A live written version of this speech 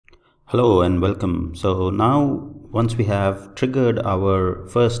Hello and welcome. So now once we have triggered our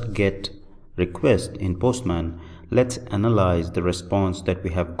first GET request in Postman, let's analyze the response that we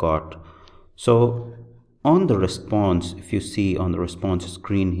have got. So on the response, if you see on the response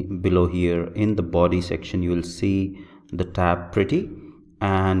screen below here in the body section, you will see the tab pretty,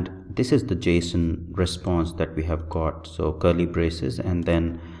 and this is the JSON response that we have got. So curly braces and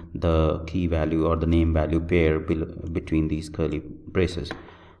then the key value or the name value pair between these curly braces.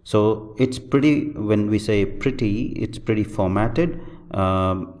 So it's pretty, when we say pretty, it's pretty formatted,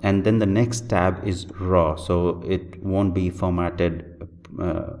 and then the next tab is raw, so it won't be formatted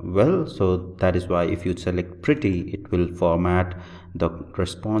well. So that is why if you select pretty, it will format the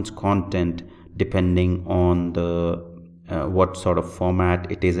response content depending on the what sort of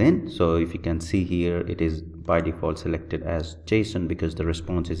format it is in. So if you can see here, it is by default selected as JSON because the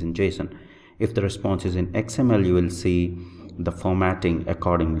response is in JSON. If the response is in XML, you will see the formatting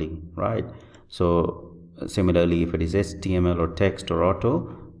accordingly, right? So similarly, if it is HTML or text or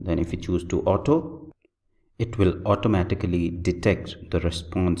auto, then if you choose to auto, it will automatically detect the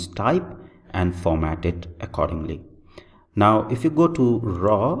response type and format it accordingly. Now if you go to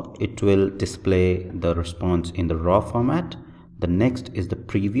raw, it will display the response in the raw format. The next is the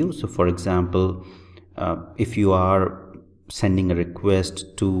preview. So for example, if you are sending a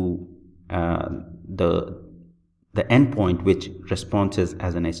request to the endpoint which responses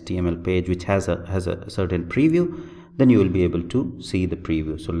as an HTML page which has a certain preview, then you will be able to see the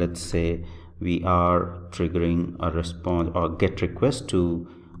preview. So let's say we are triggering a response or GET request to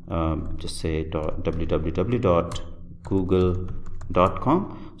just say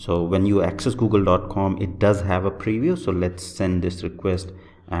www.google.com. so when you access google.com, it does have a preview. So let's send this request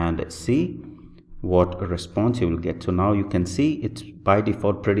and see what response you will get. So now you can see it's by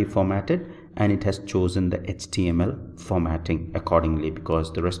default pretty formatted, and it has chosen the HTML formatting accordingly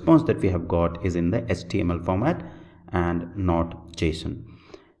because the response that we have got is in the HTML format and not JSON.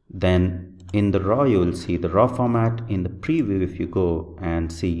 Then in the raw, you will see the raw format. In the preview, if you go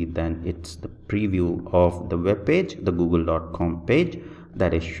and see, then it's the preview of the web page, the google.com page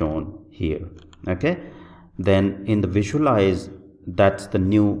that is shown here. Okay, then in the visualize, that's the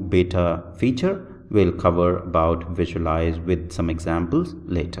new beta feature. We'll cover about visualize with some examples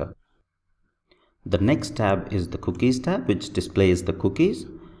later. The next tab is the cookies tab, which displays the cookies.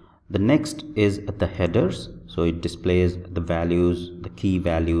 The next is the headers. So it displays the values, the key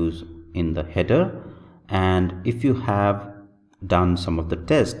values in the header. And if you have done some of the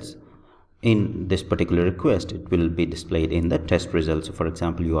tests in this particular request, it will be displayed in the test results. So for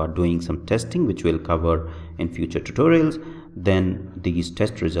example, you are doing some testing, which we'll cover in future tutorials, then these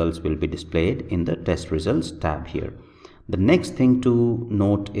test results will be displayed in the test results tab here. The next thing to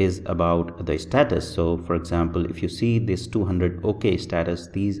note is about the status. So for example, if you see this 200 OK status,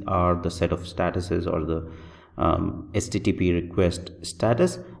 these are the set of statuses or the HTTP request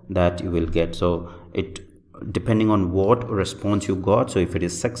status that you will get. So it depending on what response you got. So if it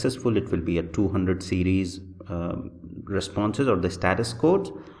is successful, it will be a 200 series responses or the status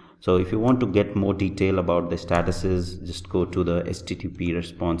codes. So if you want to get more detail about the statuses, just go to the HTTP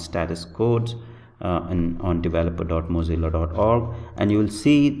response status codes on developer.mozilla.org, and you will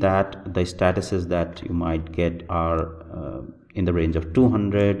see that the statuses that you might get are in the range of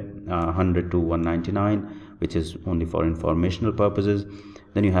 200, 100 to 199, which is only for informational purposes.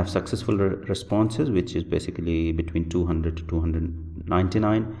 Then you have successful responses, which is basically between 200 to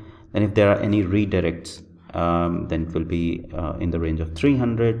 299. Then if there are any redirects, then it will be in the range of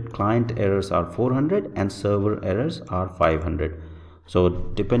 300. Client errors are 400 and server errors are 500. So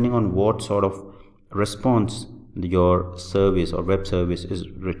depending on what sort of response your service or web service is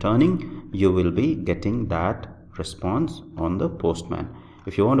returning, you will be getting that response on the Postman.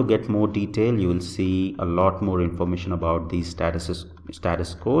 If you want to get more detail, you will see a lot more information about these status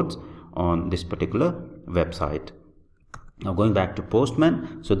codes on this particular website. Now going back to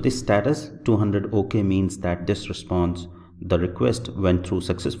Postman, so this status 200 OK means that this response, the request went through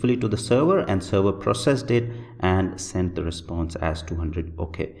successfully to the server and server processed it and sent the response as 200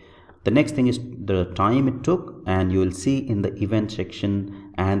 OK. The next thing is the time it took, and you will see in the event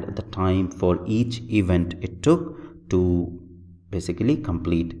section and the time for each event it took to basically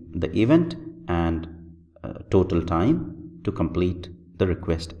complete the event and total time to complete the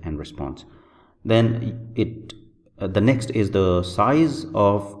request and response. Then the next is the size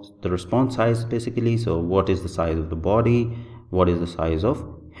of the response size basically. So what is the size of the body, what is the size of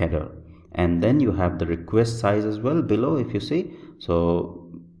header, and then you have the request size as well below, if you see. So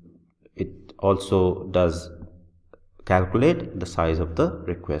it also does calculate the size of the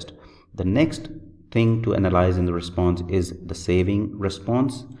request. The next thing to analyze in the response is the saving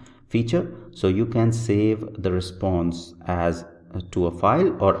response feature. So you can save the response as to a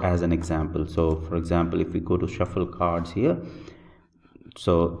file or as an example. So for example, if we go to shuffle cards here,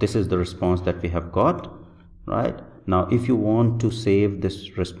 so this is the response that we have got. Right now, if you want to save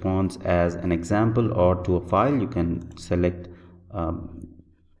this response as an example or to a file, you can select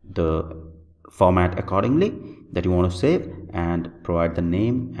the format accordingly that you want to save and provide the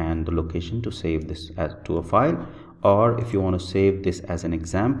name and the location to save this as to a file. Or if you want to save this as an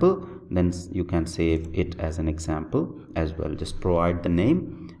example, then you can save it as an example as well. Just provide the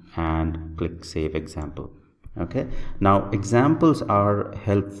name and click save example. Okay, now examples are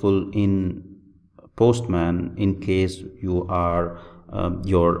helpful in Postman in case you are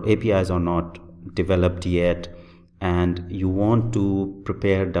your APIs are not developed yet and you want to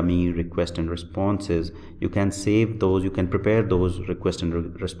prepare dummy request and responses. You can save those, you can prepare those request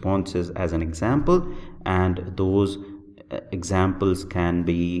and responses as an example, and those examples can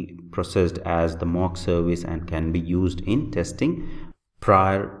be processed as the mock service and can be used in testing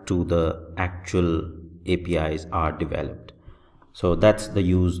prior to the actual APIs are developed. So that's the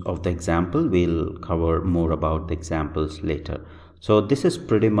use of the example. We'll cover more about the examples later. So this is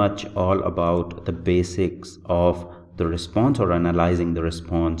pretty much all about the basics of the response or analyzing the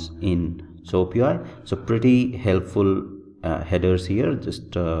response in SoapUI. So pretty helpful headers here.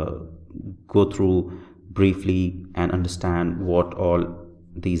 Just go through briefly and understand what all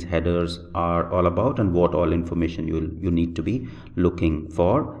these headers are all about and what all information you need to be looking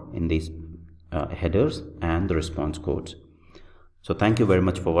for in these headers and the response codes. So thank you very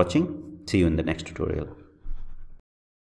much for watching. See you in the next tutorial.